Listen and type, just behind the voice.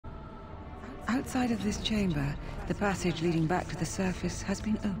Outside of this chamber, the passage leading back to the surface has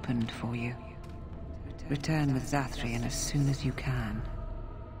been opened for you. Return with Zathrian as soon as you can.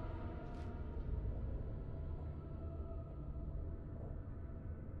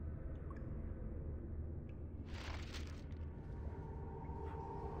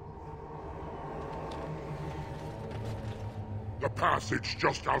 The passage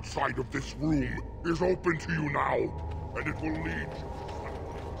just outside of this room is open to you now, and it will lead you.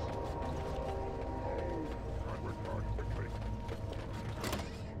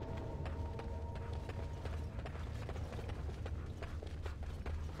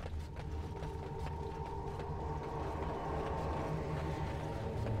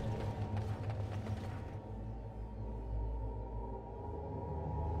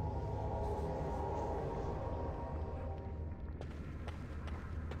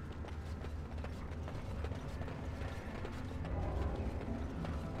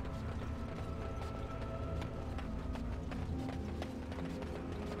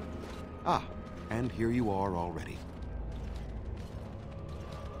 Ah, and here you are already.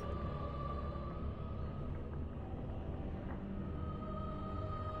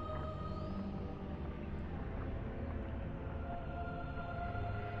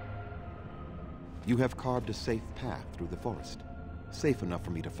 You have carved a safe path through the forest. Safe enough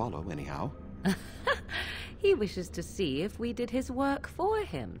for me to follow, anyhow. He wishes to see if we did his work for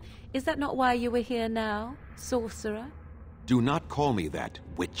him. Is that not why you were here now, sorcerer? Do not call me that,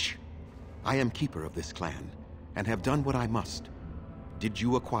 witch. I am keeper of this clan, and have done what I must. Did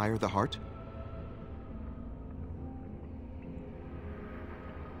you acquire the heart?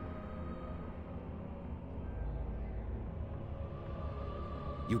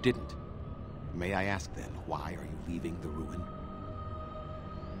 You didn't. May I ask then, why are you leaving the ruin?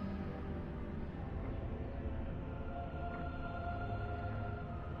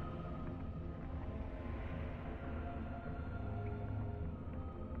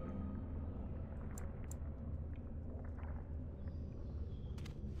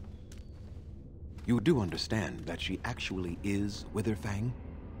 You do understand that she actually is Witherfang?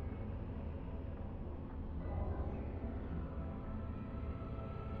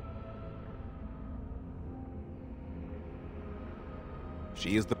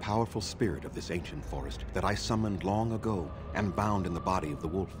 She is the powerful spirit of this ancient forest that I summoned long ago and bound in the body of the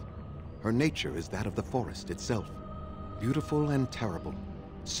wolf. Her nature is that of the forest itself. Beautiful and terrible,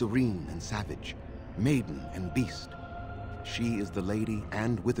 serene and savage, maiden and beast. She is the lady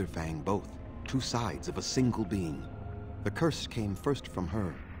and Witherfang both. Two sides of a single being. The curse came first from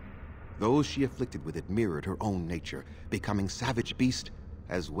her. Those she afflicted with it mirrored her own nature, becoming savage beast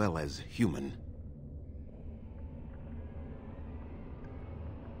as well as human.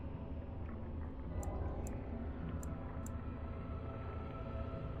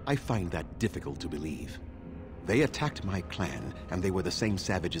 I find that difficult to believe. They attacked my clan, and they were the same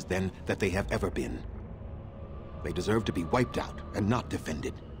savages then that they have ever been. They deserve to be wiped out and not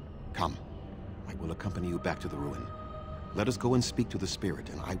defended. Come. I will accompany you back to the ruin. Let us go and speak to the spirit,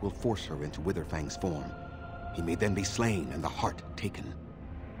 and I will force her into Witherfang's form. He may then be slain and the heart taken.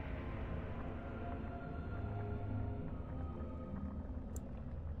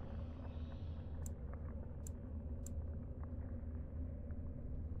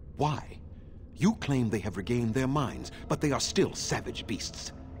 Why? You claim they have regained their minds, but they are still savage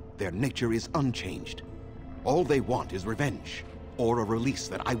beasts. Their nature is unchanged. All they want is revenge, or a release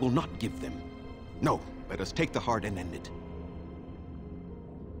that I will not give them. No, let us take the heart and end it.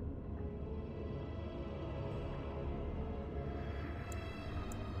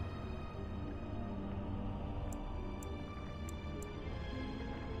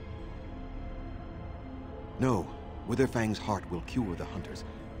 No, Witherfang's heart will cure the hunters,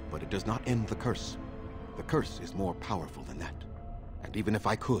 but it does not end the curse. The curse is more powerful than that. And even if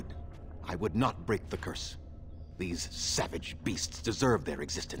I could, I would not break the curse. These savage beasts deserve their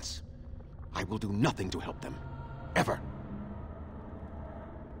existence. I will do nothing to help them. Ever.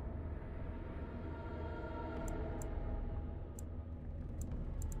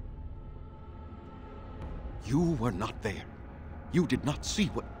 You were not there. You did not see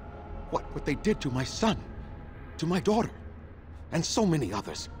what they did to my son, to my daughter, and so many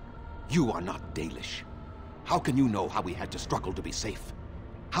others. You are not Dalish. How can you know how we had to struggle to be safe?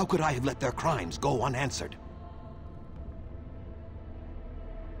 How could I have let their crimes go unanswered?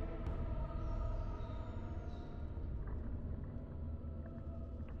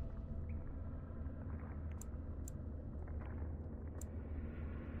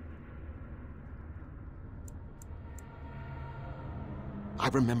 I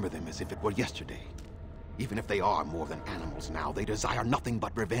remember them as if it were yesterday. Even if they are more than animals now, they desire nothing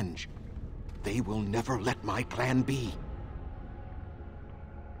but revenge. They will never let my clan be.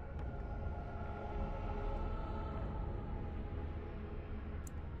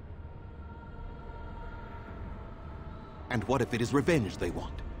 And what if it is revenge they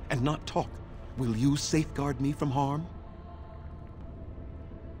want, and not talk? Will you safeguard me from harm?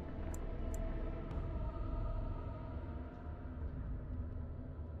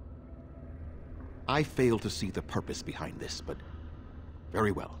 I fail to see the purpose behind this, but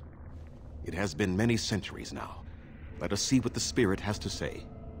very well. It has been many centuries now. Let us see what the spirit has to say.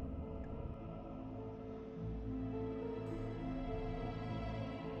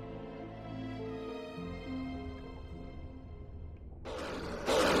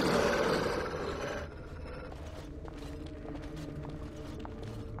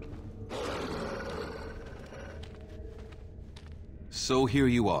 So here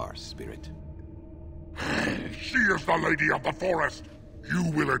you are, spirit. She is the Lady of the Forest.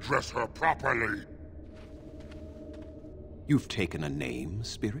 You will address her properly. You've taken a name,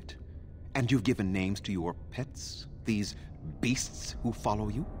 spirit? And you've given names to your pets? These beasts who follow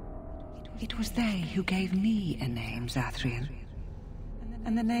you? It was they who gave me a name, Zathrian.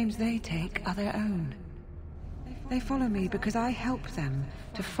 And the names they take are their own. They follow me because I help them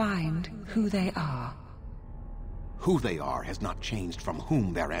to find who they are. Who they are has not changed from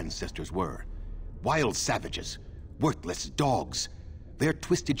whom their ancestors were. Wild savages, worthless dogs. Their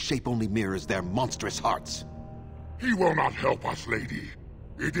twisted shape only mirrors their monstrous hearts. He will not help us, lady.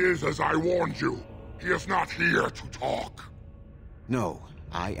 It is as I warned you. He is not here to talk. No,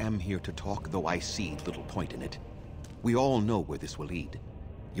 I am here to talk, though I see little point in it. We all know where this will lead.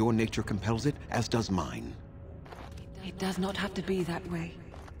 Your nature compels it, as does mine. It does not have to be that way.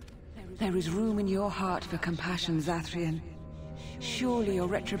 There is room in your heart for compassion, Zathrian. Surely your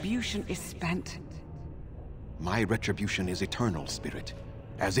retribution is spent. My retribution is eternal, spirit,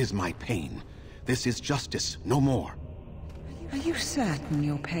 as is my pain. This is justice, no more. Are you certain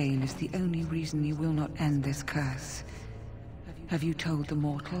your pain is the only reason you will not end this curse? Have you told the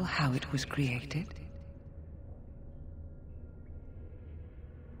mortal how it was created?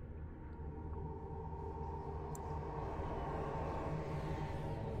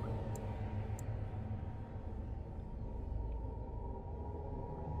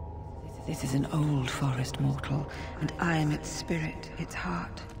 This is an old forest, mortal, and I am its spirit, its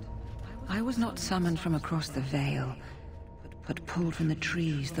heart. I was not summoned from across the Vale, but pulled from the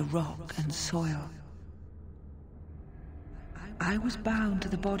trees, the rock, and soil. I was bound to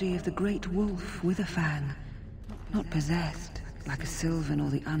the body of the great wolf Witherfang, not possessed, like a Sylvan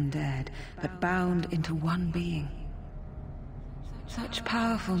or the undead, but bound into one being. Such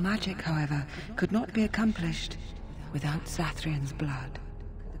powerful magic, however, could not be accomplished without Zathrian's blood.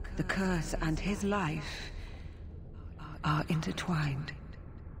 The curse and his life are intertwined.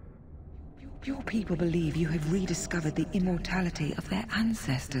 Your people believe you have rediscovered the immortality of their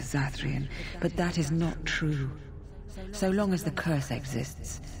ancestors, Zathrian, but that is not true. So long as the curse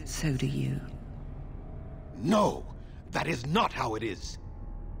exists, so do you. No! That is not how it is!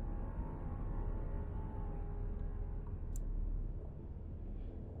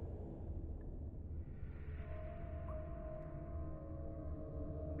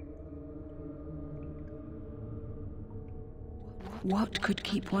 What could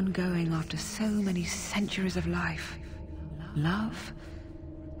keep one going after so many centuries of life? Love?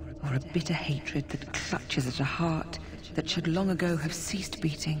 Or a bitter hatred that clutches at a heart that should long ago have ceased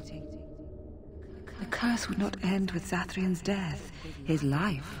beating? The curse would not end with Zathrian's death. His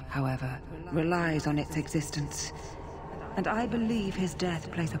life, however, relies on its existence. And I believe his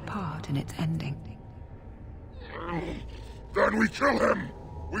death plays a part in its ending. Then we kill him!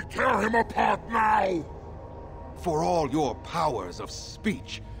 We tear him apart now! For all your powers of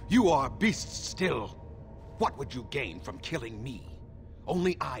speech, you are beasts still. What would you gain from killing me?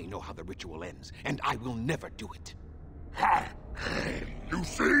 Only I know how the ritual ends, and I will never do it. Ha! You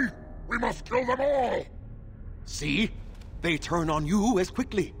see? We must kill them all! See? They turn on you as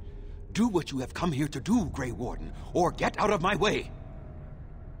quickly. Do what you have come here to do, Grey Warden, or get out of my way.